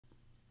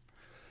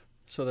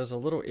So there's a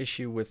little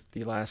issue with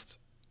the last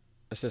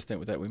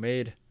assistant that we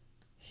made.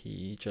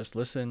 He just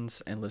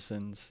listens and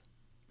listens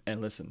and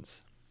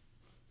listens.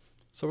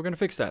 So we're going to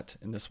fix that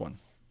in this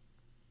one.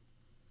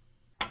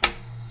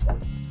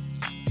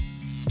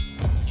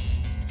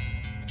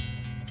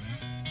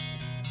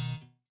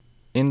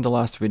 In the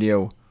last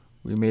video,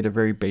 we made a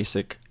very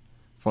basic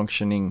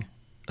functioning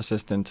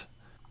assistant.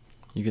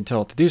 You can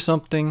tell it to do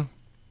something,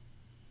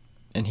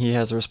 and he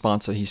has a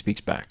response that he speaks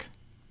back.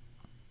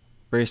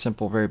 Very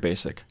simple, very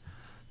basic.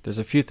 There's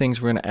a few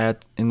things we're going to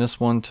add in this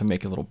one to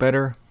make it a little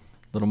better,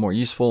 a little more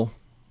useful.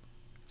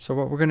 So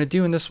what we're going to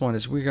do in this one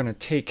is we're going to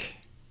take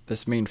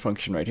this main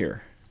function right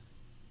here.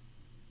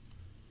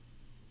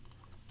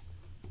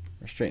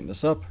 We'll straighten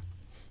this up.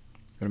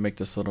 I'm going to make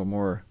this a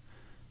little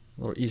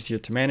easier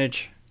to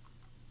manage.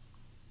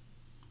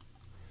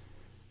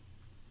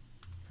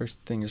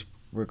 First thing is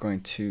we're going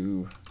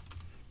to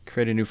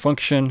create a new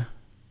function.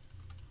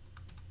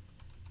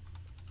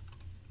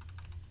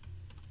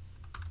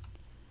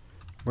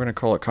 We're going to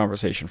call it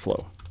conversation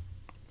flow.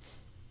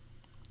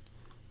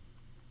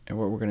 And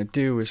what we're going to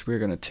do is we're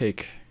going to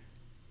take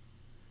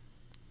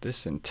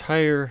this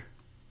entire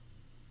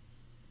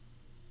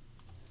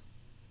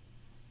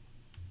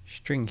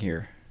string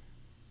here,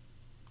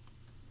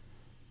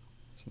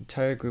 this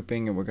entire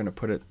grouping, and we're going to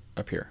put it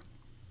up here.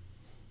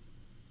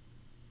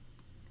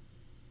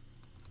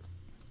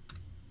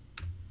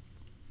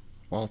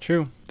 While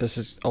true,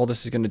 all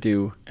this is going to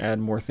do, add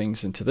more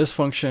things into this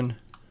function.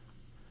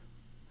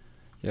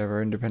 You have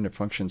our independent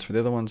functions for the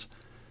other ones.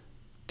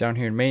 Down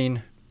here in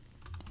main,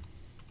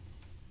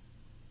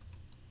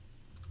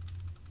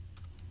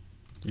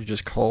 you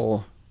just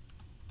call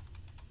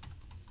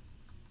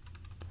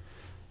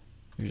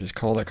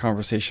that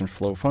conversation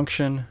flow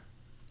function.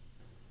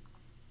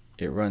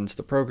 It runs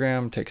the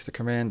program, takes the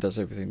command, does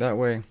everything that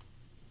way.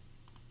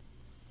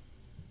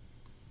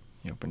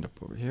 You opened up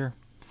over here.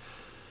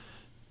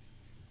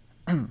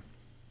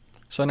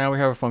 So now we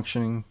have a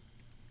functioning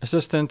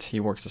assistant.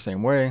 He works the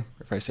same way.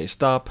 If I say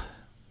stop.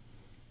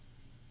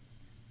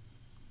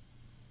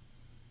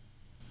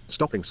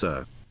 Stopping,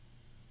 sir.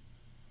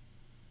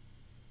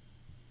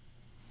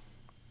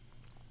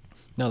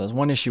 Now there's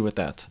one issue with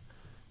that,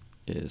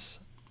 is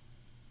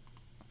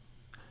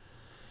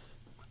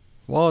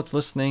while it's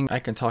listening, I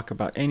can talk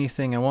about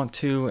anything I want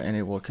to, and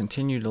it will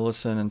continue to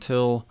listen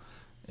until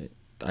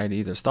I'd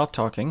either stop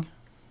talking.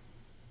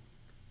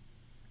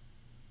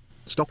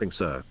 Stopping,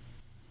 sir.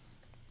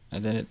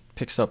 And then it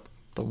picks up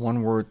the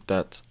one word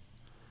that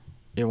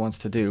it wants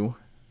to do.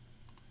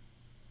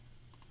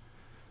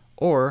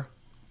 Or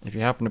if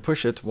you happen to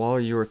push it while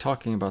you are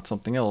talking about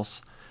something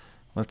else,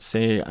 let's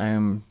say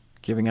I'm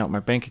giving out my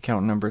bank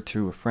account number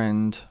to a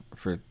friend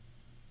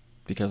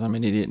because I'm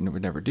an idiot and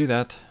would never do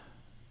that.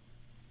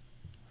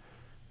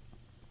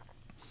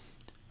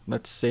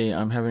 Let's say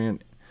I'm having a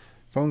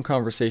phone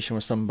conversation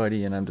with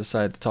somebody and I've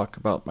decided to talk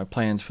about my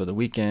plans for the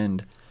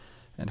weekend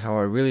and how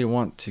I really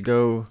want to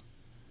go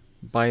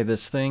buy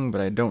this thing, but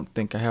I don't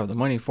think I have the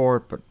money for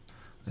it, but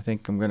I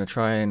think I'm going to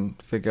try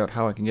and figure out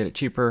how I can get it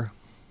cheaper.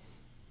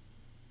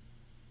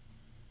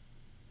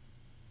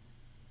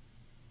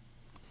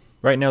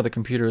 Right now the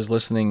computer is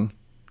listening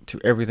to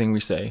everything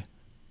we say.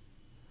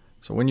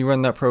 So when you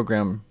run that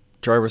program,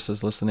 Jarvis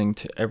is listening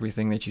to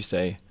everything that you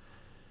say,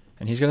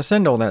 and he's going to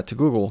send all that to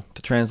Google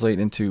to translate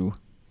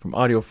from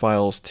audio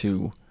files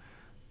to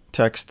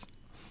text,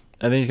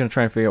 and then he's going to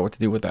try and figure out what to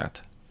do with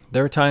that.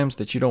 There are times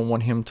that you don't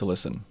want him to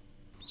listen.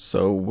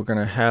 So we're going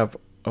to have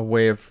a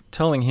way of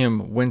telling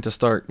him when to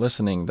start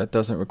listening that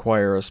doesn't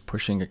require us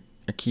pushing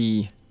a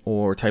key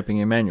or typing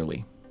in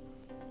manually.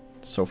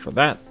 So for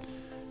that,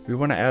 we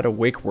want to add a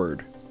wake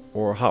word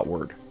or a hot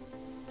word.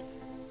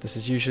 This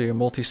is usually a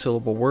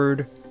multi-syllable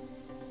word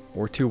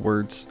or two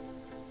words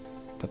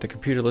that the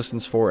computer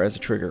listens for as a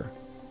trigger.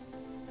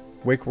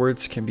 Wake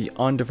words can be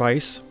on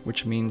device,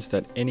 which means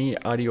that any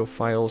audio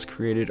files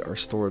created are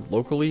stored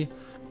locally.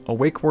 A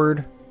wake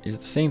word is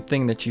the same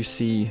thing that you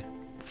see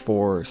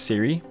for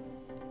Siri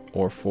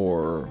or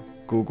for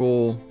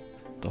Google,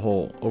 the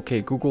whole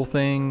OK Google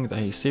thing, the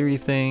Hey Siri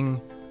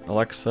thing,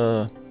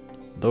 Alexa.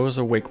 Those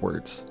are wake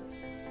words.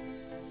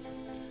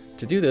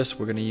 To do this,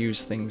 we're going to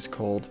use things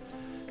called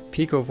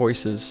Pico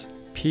Voice's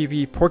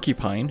PV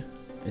Porcupine.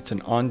 It's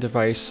an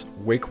on-device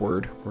wake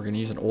word. We're going to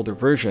use an older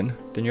version.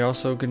 Then you're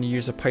also going to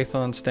use a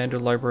Python standard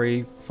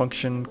library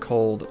function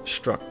called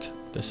struct.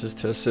 This is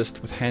to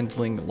assist with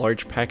handling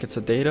large packets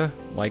of data,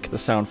 like the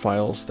sound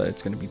files that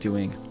it's going to be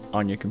doing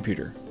on your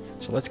computer.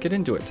 So let's get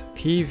into it.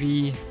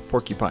 PV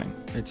Porcupine.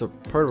 It's a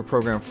part of a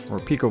program for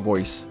Pico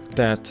Voice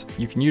that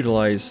you can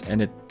utilize,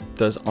 and it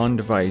does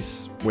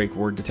on-device wake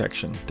word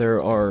detection.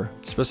 There are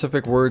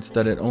specific words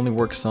that it only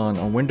works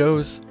on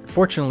Windows.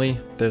 Fortunately,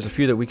 there's a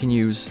few that we can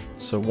use.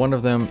 So one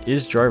of them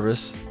is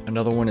Jarvis.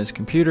 Another one is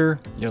computer.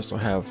 You also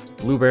have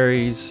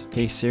blueberries,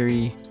 Hey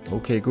Siri,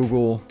 OK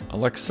Google,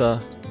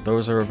 Alexa.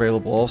 Those are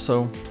available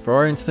also. For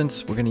our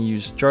instance, we're going to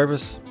use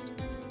Jarvis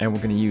and we're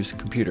going to use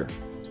computer.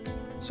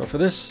 So for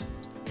this,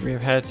 we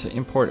have had to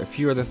import a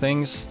few other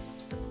things.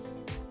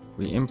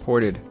 we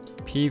imported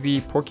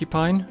PV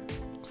Porcupine.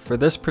 For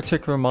this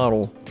particular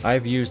model,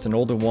 I've used an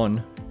older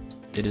one.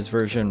 It is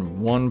version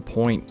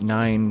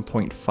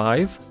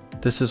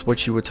 1.9.5. This is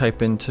what you would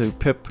type into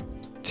pip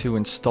to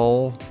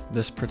install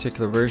this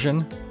particular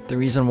version. The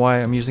reason why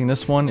I'm using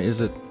this one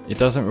is it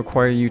doesn't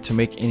require you to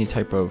make any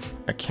type of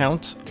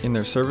account in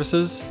their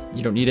services.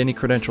 You don't need any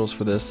credentials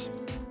for this.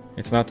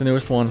 It's not the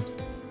newest one.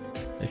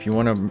 If you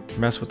want to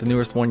mess with the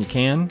newest one, you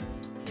can.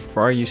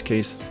 For our use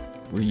case,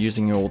 we're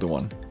using the older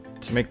one.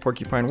 To make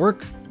Porcupine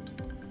work,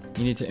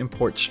 you need to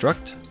import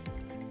struct.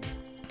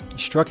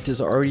 Struct is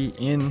already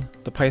in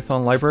the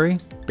Python library.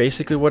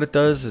 Basically what it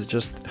does is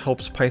just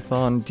helps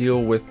Python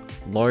deal with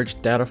large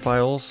data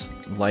files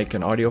like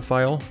an audio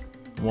file.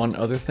 One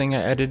other thing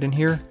I added in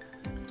here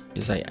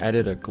is I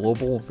added a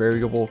global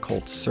variable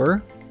called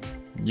sir.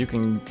 You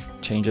can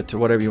change it to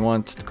whatever you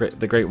want,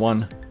 the great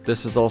one.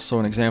 This is also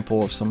an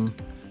example of some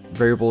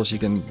variables you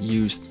can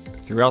use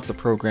throughout the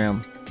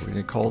program. We're going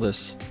to call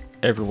this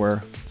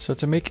everywhere. So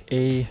to make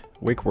a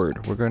wake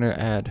word, we're going to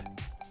add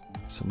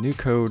some new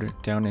code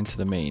down into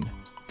the main.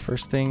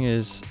 First thing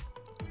is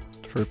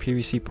for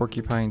PVC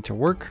Porcupine to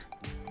work,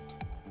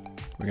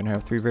 we're going to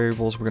have 3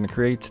 variables we're going to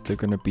create. They're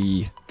going to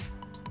be,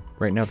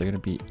 right now they're going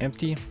to be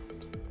empty.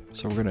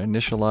 So we're going to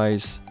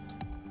initialize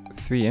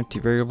 3 empty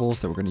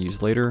variables that we're going to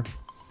use later.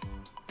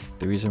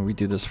 The reason we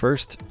do this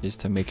first is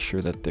to make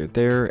sure that they're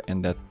there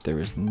and that there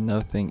is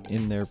nothing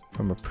in there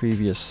from a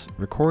previous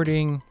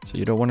recording. So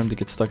you don't want him to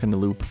get stuck in the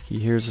loop. He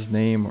hears his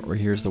name or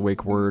hears the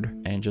wake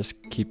word and just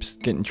keeps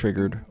getting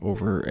triggered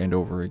over and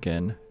over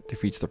again.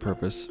 Defeats the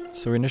purpose.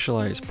 So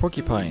initialize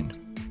Porcupine.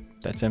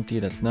 That's empty,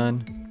 that's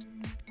none.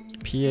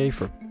 PA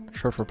for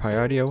short for Pi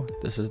Audio.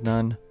 This is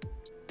none.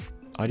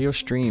 Audio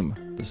stream.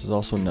 This is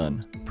also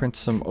none. Print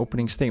some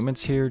opening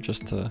statements here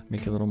just to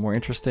make it a little more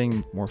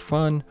interesting, more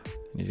fun.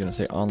 And he's going to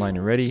say online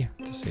and ready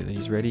to say that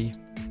he's ready.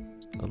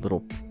 A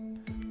little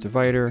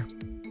divider.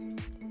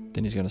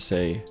 Then he's going to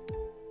say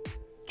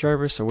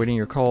Jarvis awaiting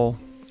your call.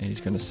 And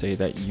he's going to say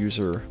that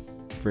user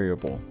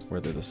variable,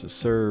 whether this is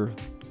sir,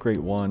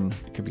 great one,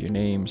 it could be your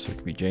name, so it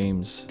could be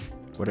James,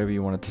 whatever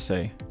you want it to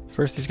say.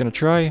 First he's going to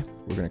try.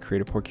 We're going to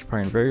create a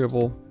Porcupine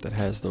variable that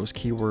has those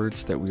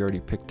keywords that we already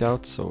picked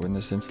out. So in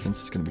this instance,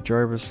 it's going to be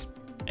Jarvis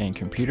and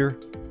computer.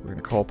 We're going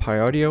to call Pi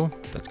Audio.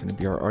 That's going to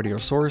be our audio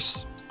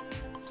source.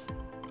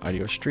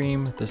 Audio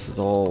stream. This is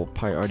all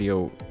Pi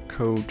Audio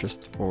code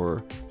just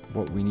for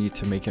what we need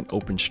to make an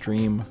open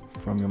stream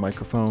from your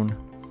microphone.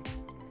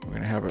 We're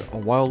going to have a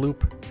while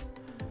loop.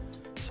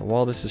 So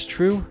while this is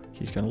true,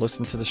 he's going to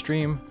listen to the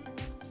stream.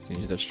 He's going to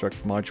use that struct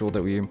module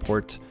that we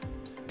import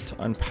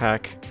to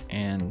unpack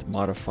and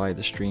modify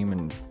the stream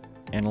and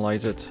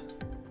analyze it.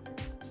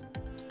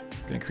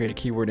 I'm going to create a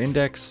keyword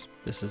index.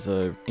 This is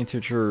an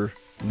integer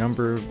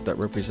number that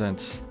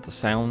represents the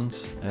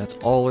sounds, and that's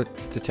all it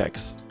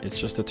detects. It's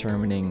just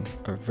determining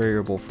a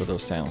variable for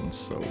those sounds.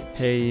 So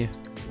hey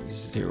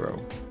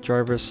 0.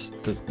 Jarvis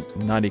does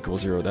not equal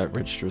 0. That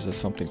registers as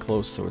something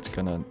close, so it's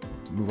going to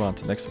move on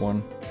to the next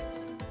one.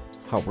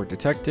 Hot word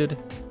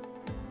detected.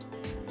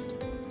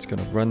 It's going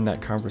to run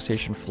that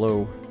conversation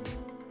flow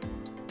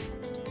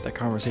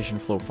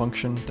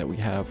function that we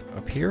have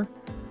up here.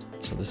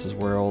 So this is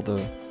where all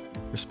the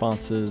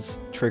responses,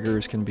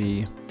 triggers can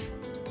be.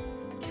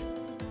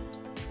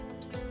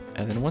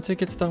 And then once it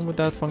gets done with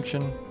that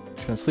function,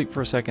 it's going to sleep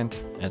for a second,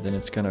 and then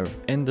it's going to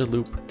end the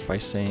loop by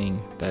saying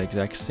that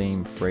exact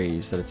same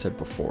phrase that it said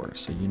before.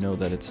 So you know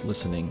that it's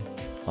listening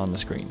on the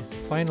screen.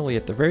 Finally,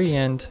 at the very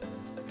end,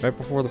 right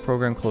before the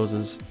program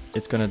closes,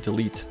 it's going to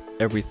delete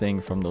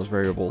everything from those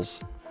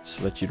variables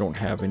so that you don't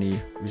have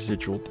any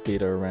residual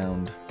data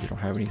around, you don't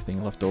have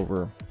anything left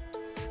over.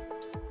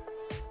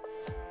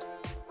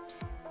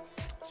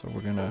 So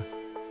we're going to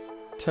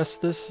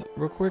test this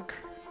real quick.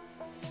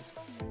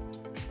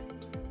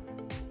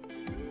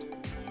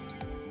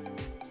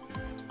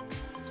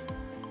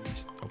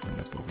 Just open it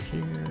up over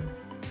here.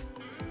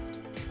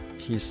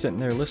 He's sitting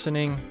there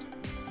listening.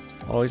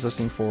 All he's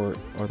listening for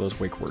are those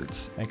wake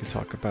words. I could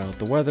talk about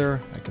the weather,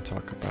 I could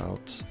talk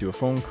about, do a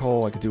phone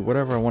call, I could do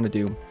whatever I want to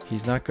do.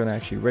 He's not going to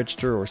actually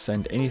register or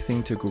send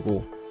anything to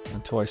Google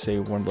until I say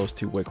one of those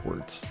 2 wake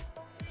words.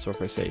 So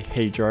if I say,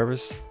 hey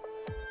Jarvis,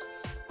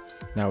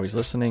 now he's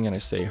listening and I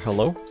say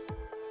hello.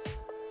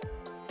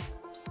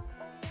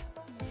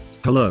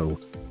 Hello.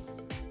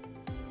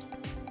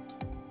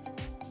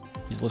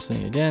 He's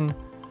listening again.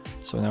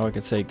 So now I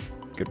could say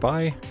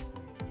goodbye.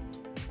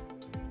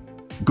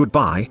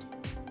 Goodbye.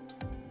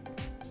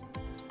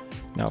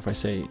 Now if I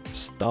say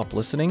stop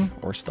listening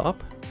or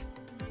stop.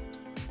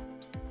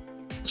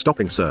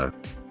 Stopping, sir.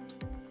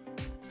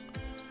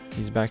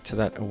 He's back to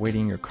that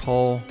awaiting your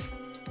call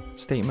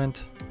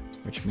statement,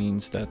 which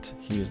means that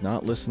he is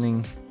not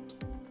listening.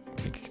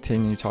 We can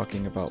continue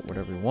talking about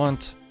whatever we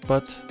want,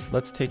 but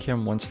let's take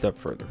him one step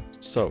further.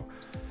 So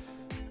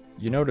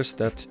you notice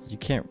that you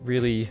can't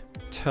really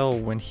tell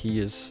when he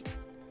is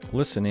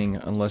listening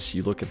unless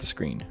you look at the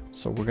screen.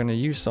 So we're going to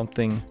use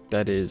something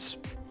that is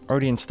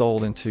already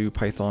installed into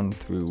Python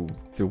through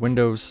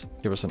Windows.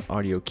 Give us an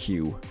audio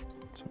cue.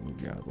 So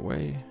move you out of the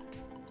way.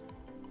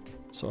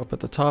 So up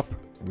at the top,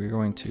 we're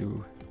going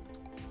to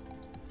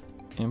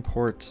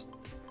import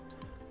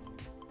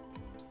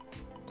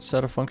a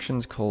set of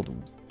functions called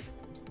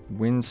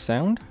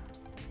WinSound.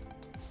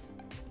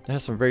 It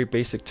has some very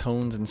basic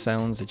tones and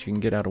sounds that you can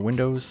get out of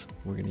Windows.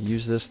 We're going to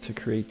use this to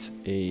create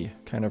a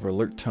kind of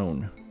alert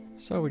tone.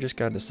 So we just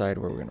got to decide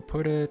where we're going to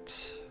put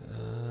it.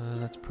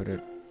 Let's put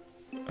it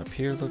up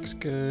here, looks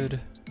good.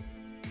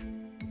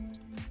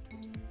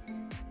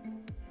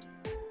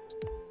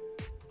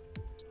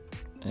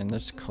 And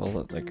let's call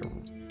it like a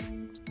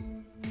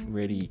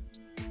ready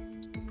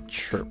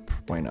chirp.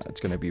 Why not? It's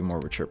going to be more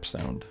of a chirp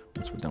sound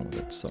once we're done with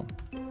it. So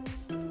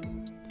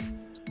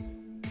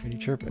ready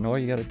chirp, and all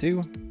you got to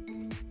do,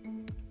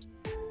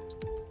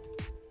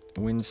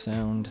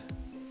 WinSound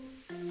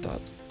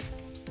dot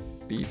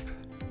beep,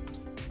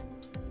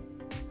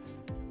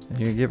 and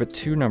you give it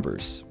 2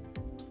 numbers.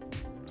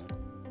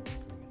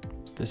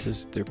 This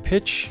is their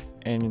pitch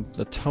and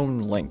the tone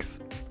length.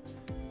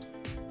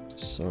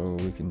 So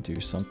we can do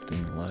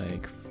something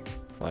like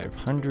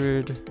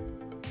 500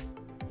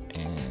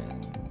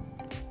 and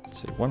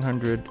say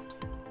 100.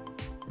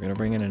 We're gonna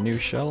bring in a new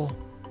shell.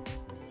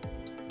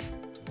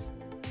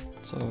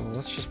 So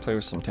let's just play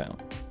with some tone.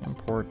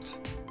 Import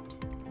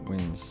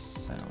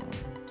WinSound.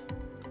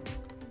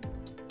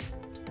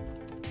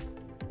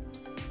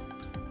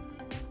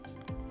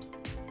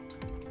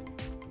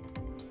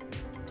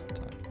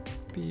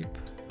 Beep.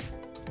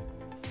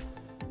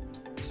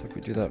 So if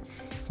we do that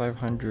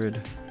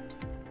 500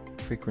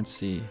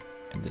 frequency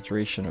and the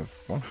duration of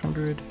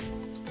 100.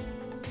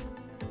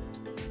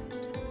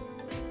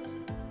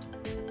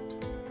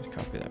 Let's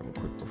copy that real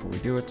quick before we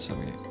do it. So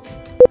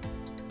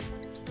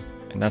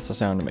and that's the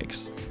sound it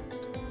makes.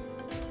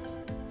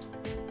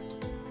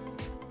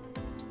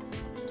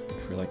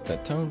 If we like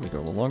that tone, we go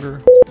a little longer.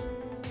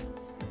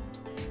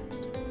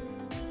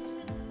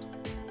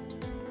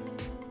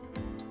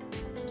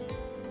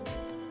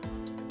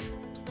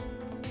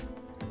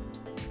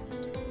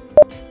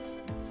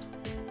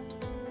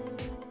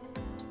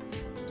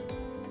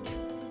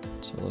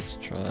 So let's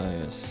try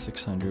a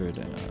 600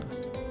 and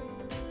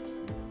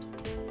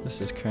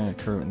this is kind of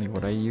currently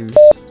what I use.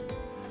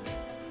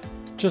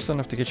 Just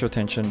enough to get your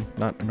attention,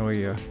 not annoy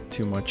you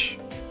too much,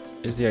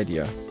 is the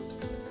idea.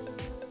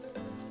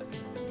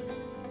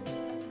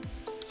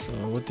 So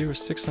we'll do a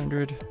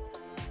 600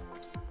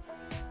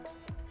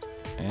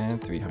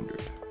 and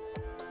 300.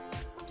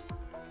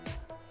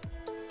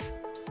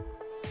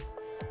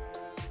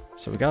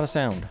 So we got a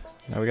sound.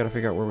 Now we got to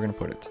figure out where we're going to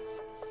put it.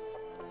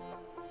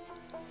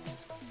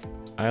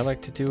 I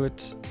like to do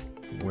it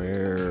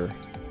where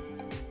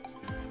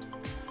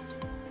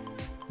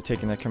you're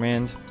taking that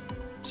command,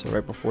 so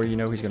right before you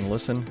know he's going to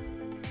listen.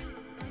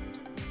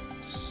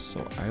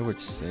 So I would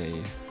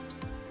say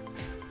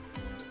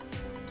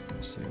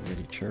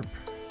ready chirp.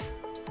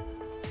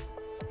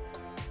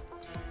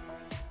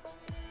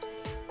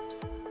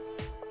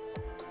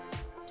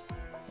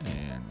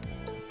 And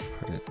we'll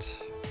put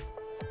it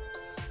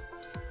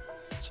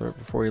so right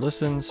before he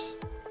listens.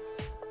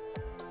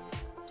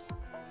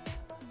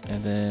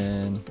 And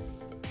then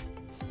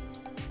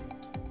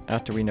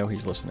after we know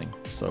he's listening.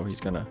 So he's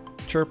gonna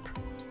chirp.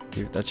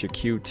 That's your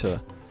cue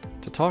to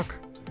talk.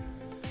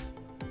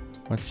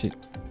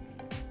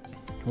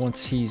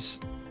 Once he's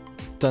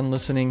done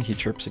listening, he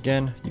chirps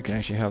again. You can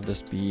actually have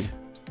this be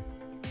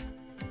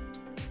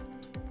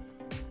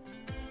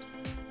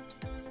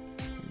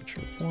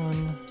chirp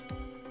 1.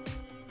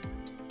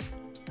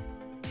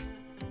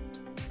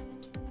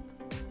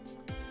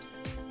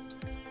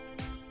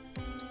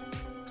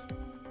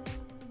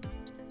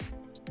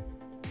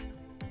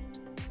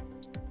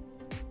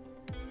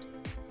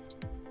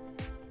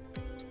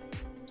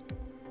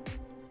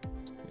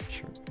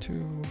 Chirp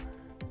 2.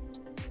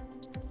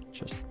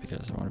 Just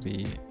because I want to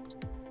be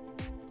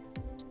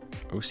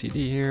OCD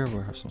here,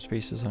 we'll have some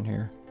spaces on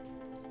here.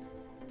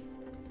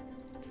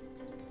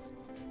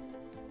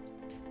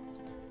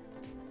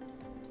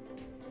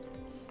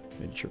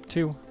 Maybe chirp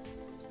 2.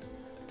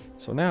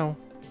 So now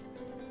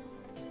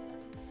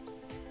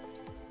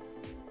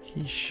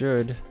he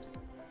should,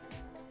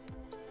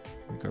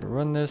 we go to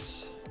run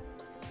this.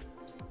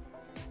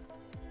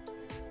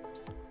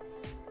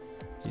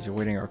 He's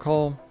awaiting our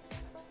call.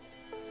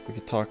 We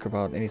could talk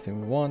about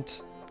anything we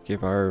want,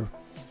 give our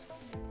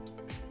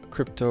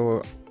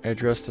crypto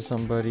address to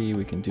somebody,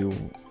 we can do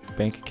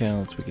bank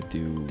accounts, we could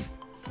do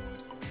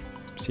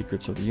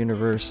secrets of the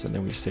universe, and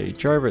then we say,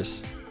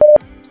 Jarvis,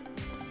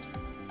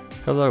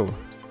 hello.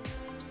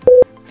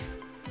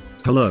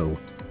 Hello.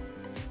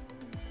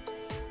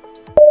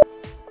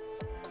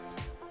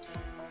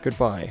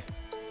 Goodbye.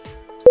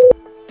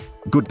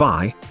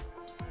 Goodbye.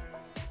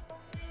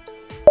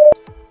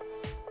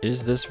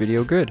 Is this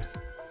video good?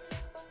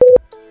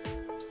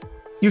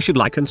 You should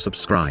like and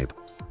subscribe.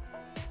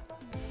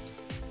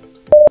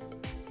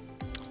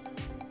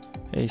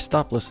 Hey,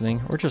 stop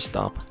listening, or just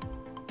stop.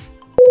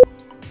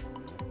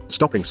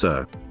 Stopping,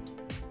 sir.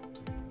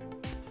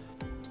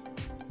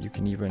 You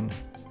can even,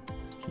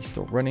 he's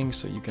still running,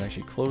 so you can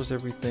actually close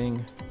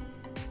everything.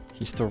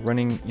 He's still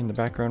running in the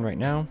background right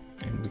now.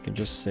 And we can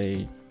just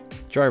say,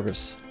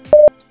 Jarvis,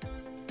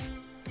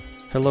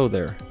 hello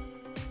there.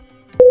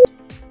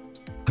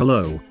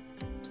 Hello.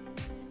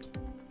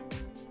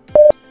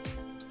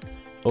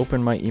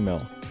 Open my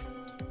email.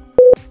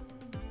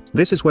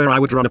 This is where I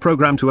would run a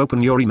program to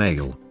open your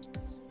email.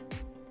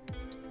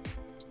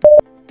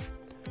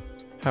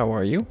 How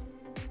are you?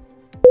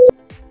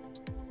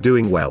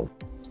 Doing well.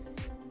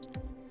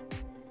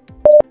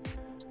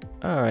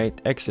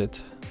 Alright,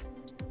 exit.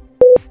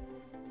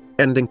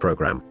 Ending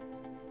program.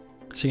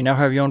 So you now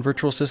have your own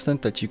virtual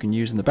assistant that you can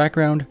use in the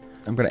background.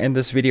 I'm going to end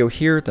this video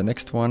here. The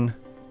next one,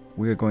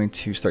 we're going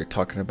to start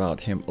talking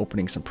about him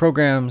opening some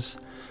programs,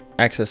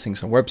 accessing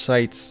some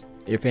websites.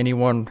 If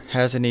anyone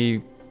has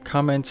any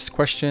comments,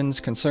 questions,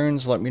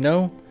 concerns, let me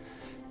know.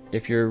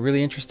 If you're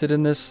really interested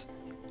in this,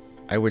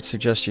 I would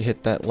suggest you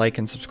hit that like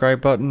and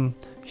subscribe button,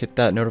 hit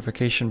that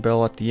notification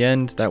bell at the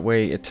end. That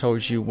way it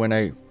tells you when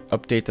I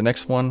update the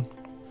next one.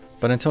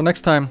 But until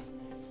next time,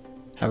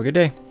 have a good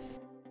day.